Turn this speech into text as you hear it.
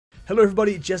Hello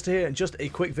everybody, Jester here, and just a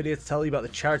quick video to tell you about the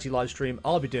charity live stream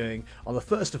I'll be doing on the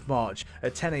 1st of March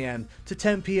at 10 AM to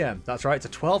 10 PM. That's right, it's a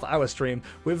 12-hour stream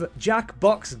with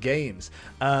Jackbox Games.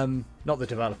 Not the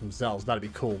developers themselves, that'd be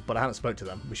cool, but I haven't spoke to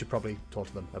them. We should probably talk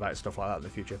to them about stuff like that in the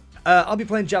future. I'll be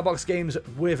playing Jackbox Games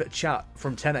with chat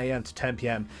from 10 AM to 10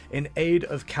 PM in aid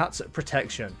of Cats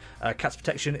Protection. Cats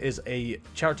Protection is a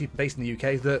charity based in the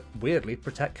UK that weirdly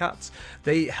protect cats.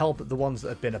 They help the ones that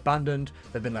have been abandoned,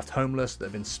 they've been left homeless, that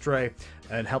have been stray,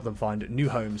 and help them find new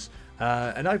homes.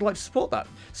 And I'd like to support that.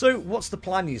 So what's the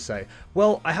plan, you say?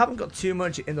 Well, I haven't got too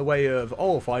much in the way of,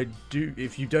 oh,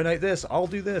 if you donate this, I'll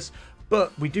do this.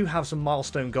 But we do have some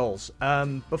milestone goals.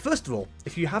 But first of all,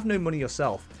 if you have no money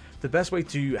yourself, the best way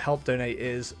to help donate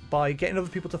is by getting other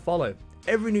people to follow.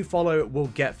 Every new follow will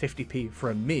get 50p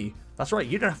from me. That's right,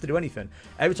 you don't have to do anything.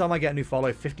 Every time I get a new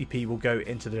follow, 50p will go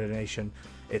into the donation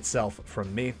itself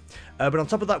from me. But on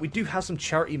top of that, we do have some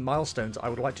charity milestones I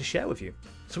would like to share with you.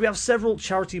 So we have several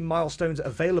charity milestones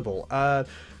available. A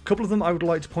couple of them I would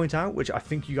like to point out, which I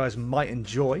think you guys might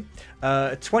enjoy.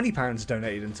 £20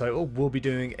 donated in total. We'll be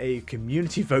doing a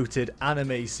community-voted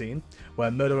anime scene, where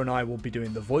Murdo and I will be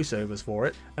doing the voiceovers for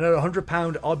it. And at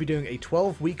 £100, I'll be doing a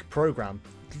 12-week program.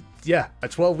 Yeah, a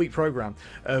 12-week program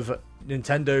of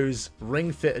Nintendo's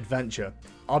Ring Fit Adventure.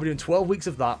 I'll be doing 12 weeks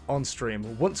of that on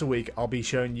stream. Once a week, I'll be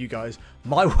showing you guys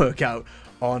my workout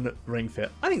on Ring Fit.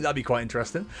 I think that'd be quite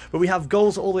interesting. But we have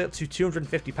goals all the way up to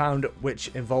 £250, which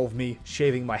involve me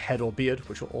shaving my head or beard,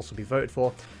 which will also be voted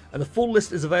for. And the full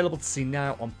list is available to see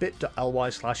now on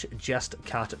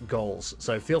bit.ly/JestCatGoals.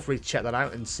 So feel free to check that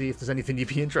out and see if there's anything you'd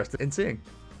be interested in seeing.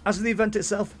 As for the event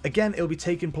itself, again, it'll be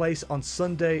taking place on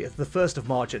Sunday, the 1st of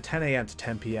March at 10 AM to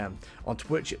 10 PM on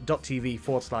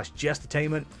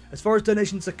twitch.tv/jestertainment. As far as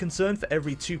donations are concerned, for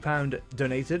every £2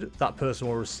 donated, that person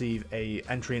will receive an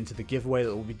entry into the giveaway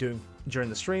that we'll be doing during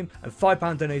the stream, and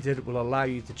 £5 donated will allow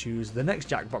you to choose the next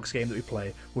Jackbox game that we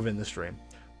play within the stream.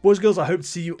 Boys and girls, I hope to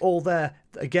see you all there.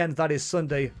 Again, that is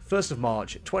Sunday, 1st of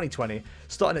March 2020,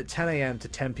 starting at 10 AM to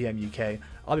 10 PM UK.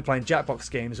 I'll be playing Jackbox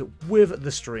Games with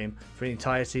the stream for the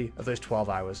entirety of those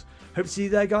 12 hours. Hope to see you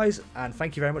there, guys, and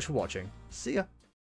thank you very much for watching. See ya.